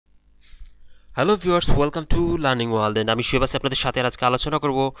Hello viewers, welcome to learning world and আমি শুভ আছি আপনাদের সাথে। আজকে আলোচনা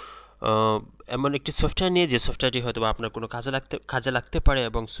করব এমন একটি সফটওয়্যার নিয়ে যে সফটওয়্যারটি হয়তো আপনার কোনো কাজে লাগতে পারে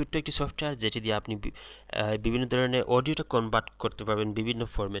এবং ছোট্ট একটি সফটওয়্যার যেটি দিয়ে আপনি বিভিন্ন ধরনের অডিওটা কনভার্ট করতে পারবেন বিভিন্ন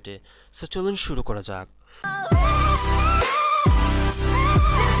ফরম্যাটে। সো চলুন শুরু করা যাক।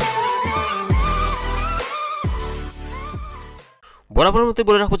 বরাবর মতো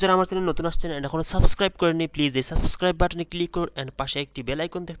বলে রাখবো, যারা আমার চ্যানেল নতুন আসছেন এন্ড এখনো সাবস্ক্রাইব করেননি, প্লিজ এই সাবস্ক্রাইব বাটনে ক্লিক করুন এন্ড পাশে একটি বেল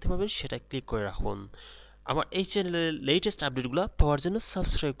আইকন দেখতে পাবেন, সেটা ক্লিক করে রাখুন। আমার এই চ্যানেলের লেটেস্ট আপডেটগুলো পাওয়ার জন্য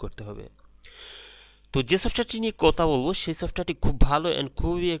সাবস্ক্রাইব করতে হবে। তো যে সফটওয়্যারটি নিয়ে কথা বলবো সেই সফটওয়্যারটি খুব ভালো অ্যান্ড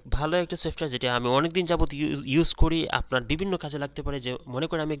খুবই ভালো একটা সফটওয়্যার, যেটা আমি অনেকদিন যাবত ইউজ করি। আপনার বিভিন্ন কাজে লাগতে পারে। যে মনে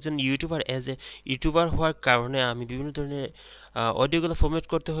করেন আমি একজন ইউটিউবার, এজ এ ইউটিউবার হওয়ার কারণে আমি বিভিন্ন ধরনের অডিওগুলো ফরম্যাট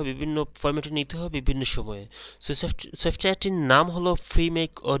করতে হয়, বিভিন্ন ফরম্যাটে নিতে হয় বিভিন্ন সময়ে। সো সফটওয়্যারটির নাম হলো ফ্রি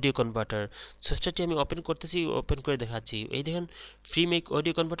মেক অডিও কনভার্টার। সফটওয়্যারটি আমি ওপেন করতেছি, ওপেন করে দেখাচ্ছি। এই দেখেন, free make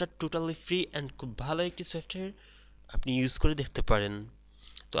audio converter, totally free and খুব ভালো একটি সফটওয়্যার, আপনি ইউজ করে দেখতে পারেন।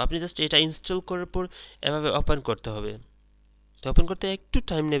 তো আপনি জাস্ট এটা ইনস্টল করার পর এভাবে ওপেন করতে হবে। তো ওপেন করতে একটু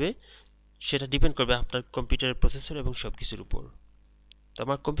টাইম নেবে, সেটা ডিপেন্ড করবে আপনার কম্পিউটারের প্রসেসর এবং সব কিছুর উপর। তো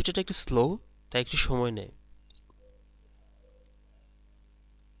আমার কম্পিউটারটা একটু স্লো, তাই একটু সময় নেয়।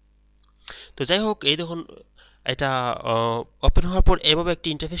 তো যাই হোক, এই দেখুন, এটা ওপেন হওয়ার পর এভাবে একটি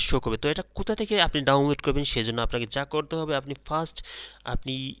ইন্টারফেস শো করবে। তো এটা কোথা থেকে আপনি ডাউনলোড করবেন, সেজন্য আপনাকে যা করতে হবে,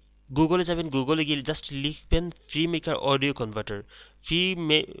 আপনি গুগলে যাবেন। গুগলে গিয়ে জাস্ট লিখবেন free maker audio converter. Free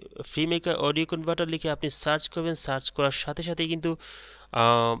free maker audio converter লিখে আপনি সার্চ করবেন। সার্চ করার সাথে সাথেই কিন্তু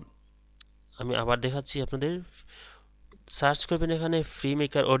আহ, আমি আবার দেখাচ্ছি আপনাদের। সার্চ করবেন এখানে ফ্রি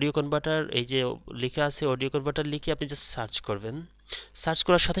মেকার অডিও কনভার্টার, এই যে লেখা আছে অডিও কনভার্টার, লিখে আপনি জাস্ট সার্চ করবেন। সার্চ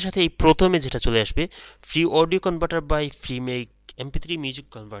করার সাথে সাথে এই প্রথমে যেটা চলে আসবে, free audio converter by free make MP3 music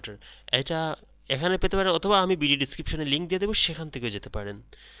converter, এটা এখানে পেতে পারেন, অথবা আমি ভিডিও ডিসক্রিপশনে লিঙ্ক দিয়ে দেবো, সেখান থেকেও যেতে পারেন।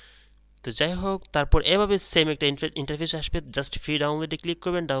 তো যাই হোক, তারপর এভাবে সেম একটা ইন্টারফেস আসবে। জাস্ট ফ্রি ডাউনলোডে ক্লিক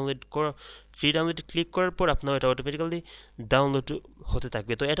করবেন। ফ্রি ডাউনলোডে ক্লিক করার পর আপনার এটা অটোমেটিক্যালি ডাউনলোড হতে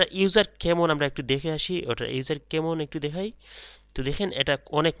থাকবে। তো এটা ইউজার কেমন আমরা একটু দেখে আসি, ওটা ইউজার কেমন একটু দেখাই। তো দেখেন, এটা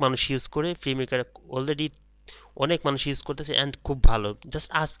অনেক মানুষ ইউজ করে, ফ্রি মেকার অলরেডি অনেক মানুষ ইউজ করতেছে অ্যান্ড খুব ভালো। জাস্ট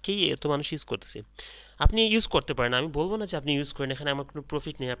আজকেই এত মানুষ ইউজ করতেছে। আপনি ইউজ করতে পারেন, আমি বলবো না যে আপনি ইউজ করেন, এখানে আমার কোনো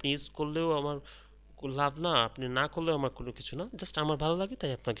প্রফিট নেই। আপনি ইউজ করলেও আমার লাভ না, আপনি না করলেও আমার কোনো কিছু না। জাস্ট আমার ভালো লাগে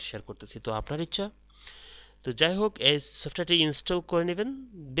তাই আপনাকে শেয়ার করতেছি, তো আপনার ইচ্ছা। তো যাই হোক, এই সফটওয়্যারটি ইনস্টল করে নেবেন।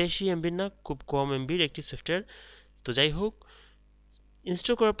 বেশি এমবির না, খুব কম এমবির একটি সফটওয়্যার। তো যাই হোক,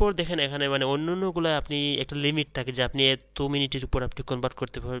 ইনস্টল করার পর দেখেন এখানে মানে অন্যান্যগুলো আপনি একটা লিমিট থাকে যে আপনি এত মিনিটের উপর আপনি কনভার্ট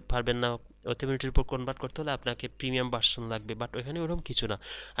করতে পারবেন না। অত মিনিটের উপর কনভার্ট করতে হলে আপনাকে প্রিমিয়াম ভার্সন লাগবে, বাট এখানে ওরকম কিছু না।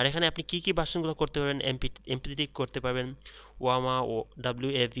 আর এখানে আপনি কি কি ভার্সনগুলো করতে পারবেন, MP3 করতে পারবেন, ওয়ামা, ও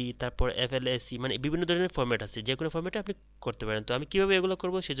WAV, তারপর FLAC, মানে বিভিন্ন ধরনের ফরম্যাট আছে, যে কোনো ফরম্যাটে আপনি করতে পারেন। তো আমি কীভাবে এগুলো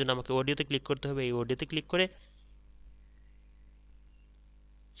করবো, সেজন্য আমাকে অডিওতে ক্লিক করতে হবে। এই অডিওতে ক্লিক করে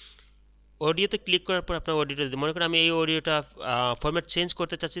অডিওতে ক্লিক করার পর আপনার অডিওটা দিতে, মনে করেন আমি এই অডিওটা ফরম্যাট চেঞ্জ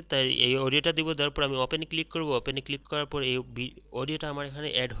করতে চাচ্ছি, তাই এই অডিওটা দিব। দেওয়ার পর আমি ওপেনে ক্লিক করব। ওপেনে ক্লিক করার পর এই অডিওটা আমার এখানে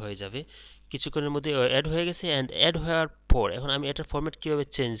অ্যাড হয়ে যাবে। কিছুক্ষণের মধ্যে অ্যাড হয়ে গেছে। অ্যান্ড অ্যাড হওয়ার পর এখন আমি এটার ফরম্যাট কীভাবে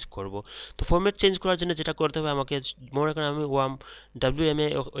চেঞ্জ করব। তো ফরম্যাট চেঞ্জ করার জন্য যেটা করতে হবে আমাকে, মনে করেন আমি WMA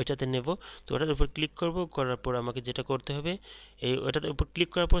ওইটাতে নেব। তো ওটার উপর ক্লিক করব। করার পর আমাকে যেটা করতে হবে, এই ওটার উপর ক্লিক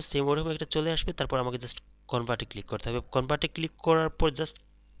করার পর সেম ওরকম একটা চলে আসবে। তারপর আমাকে জাস্ট কনভার্টে ক্লিক করতে হবে। কনভার্টে ক্লিক করার পর জাস্ট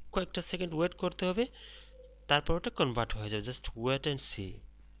কয়েকটা সেকেন্ড ওয়েট করতে হবে, তারপর ওটা কনভার্ট হয়ে যাবে। Just wait and C.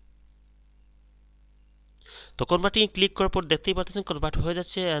 তো কনভার্টিং ক্লিক করার পর দেখতেই পাচ্ছেন কনভার্ট হয়ে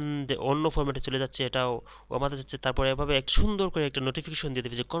যাচ্ছে অ্যান্ড অন্য ফরম্যাটে চলে যাচ্ছে, এটাও আমাদের যাচ্ছে। তারপরে এভাবে এক সুন্দর করে একটা নোটিফিকেশন দিয়ে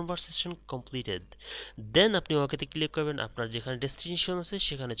দেবে যে কনভারসেশন কমপ্লিটেড। দেন আপনি ওকেতে ক্লিক করবেন, আপনার যেখানে ডেস্টিনেশন আছে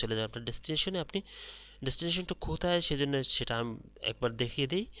সেখানে চলে যাবেন। আপনার ডেস্টিনেশনে আপনি ডেস্টিনেশনটা কোথায় সেজন্য সেটা আমি একবার দেখিয়ে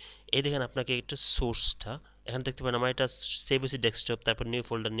দিই। এই দেখেন, আপনাকে একটা সোর্সটা এখানে দেখতে পারেন। আমার এটা সেভ হয়েছে ডেস্কটপ, তারপর new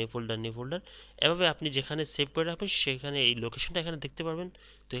folder, new folder, new folder. এভাবে আপনি যেখানে সেভ করে রাখবেন সেখানে এই লোকেশনটা এখানে দেখতে পারবেন।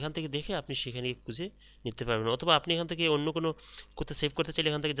 তো এখান থেকে দেখে আপনি সেখানে খুঁজে নিতে পারবেন, অথবা আপনি এখান থেকে অন্য কোনো কোথাও সেভ করতে চাইলে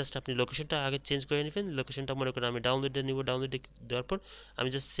এখান থেকে জাস্ট আপনি লোকেশনটা আগে চেঞ্জ করে নেবেন। লোকেশনটা মনে করেন আমি ডাউনলোডে নিব। ডাউনলোডে দেওয়ার পর আমি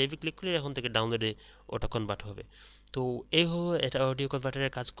জাস্ট সেভে ক্লিক করলে এখন থেকে ডাউনলোডে ওটা কনভার্ট হবে। তো এই হলো এটা, অডিও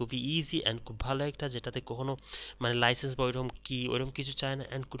কনভার্টারের কাজ খুবই ইজি অ্যান্ড খুব ভালো একটা, যেটাতে কখনো মানে লাইসেন্স বা ওইরকম কিছু চায় না,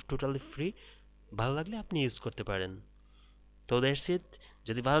 অ্যান্ড টোটালি ফ্রি। ভালো লাগলে আপনি ইউজ করতে পারেন। তো দ্যাটস ইট।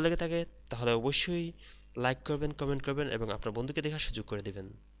 যদি ভালো লেগে থাকে তাহলে অবশ্যই লাইক করবেন, কমেন্ট করবেন এবং আপনার বন্ধুকে দেখার সুযোগ করে দেবেন।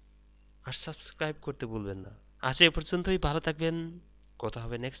 আর সাবস্ক্রাইব করতে ভুলবেন না। আজ এ পর্যন্তই, ভালো থাকবেন। কথা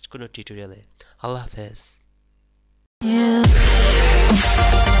হবে নেক্সট কোনো টিউটোরিয়ালে। আল্লাহ হাফেজ।